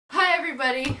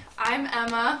everybody, I'm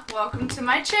Emma. Welcome to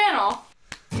my channel.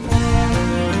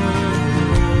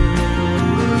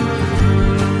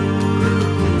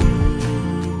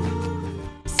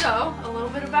 So, a little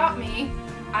bit about me.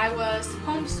 I was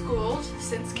homeschooled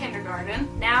since kindergarten.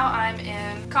 Now I'm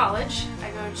in college.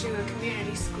 I go to a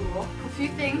community school. A few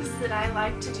things that I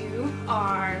like to do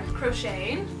are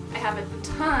crocheting. I have a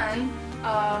ton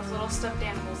of little stuffed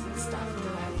animals and stuff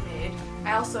that I've made.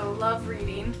 I also love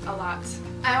reading a lot.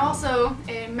 I'm also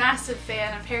a massive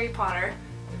fan of Harry Potter,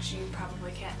 which you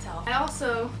probably can't tell. I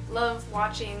also love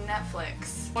watching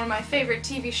Netflix. One of my favorite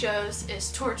TV shows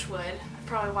is Torchwood. I've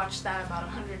probably watched that about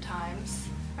 100 times.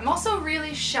 I'm also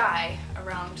really shy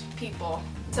around people.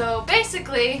 So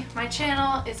basically, my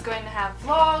channel is going to have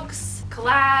vlogs,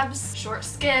 collabs, short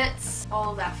skits,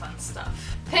 all of that fun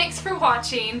stuff. Thanks for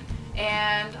watching,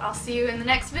 and I'll see you in the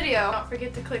next video. Don't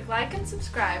forget to click like and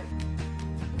subscribe.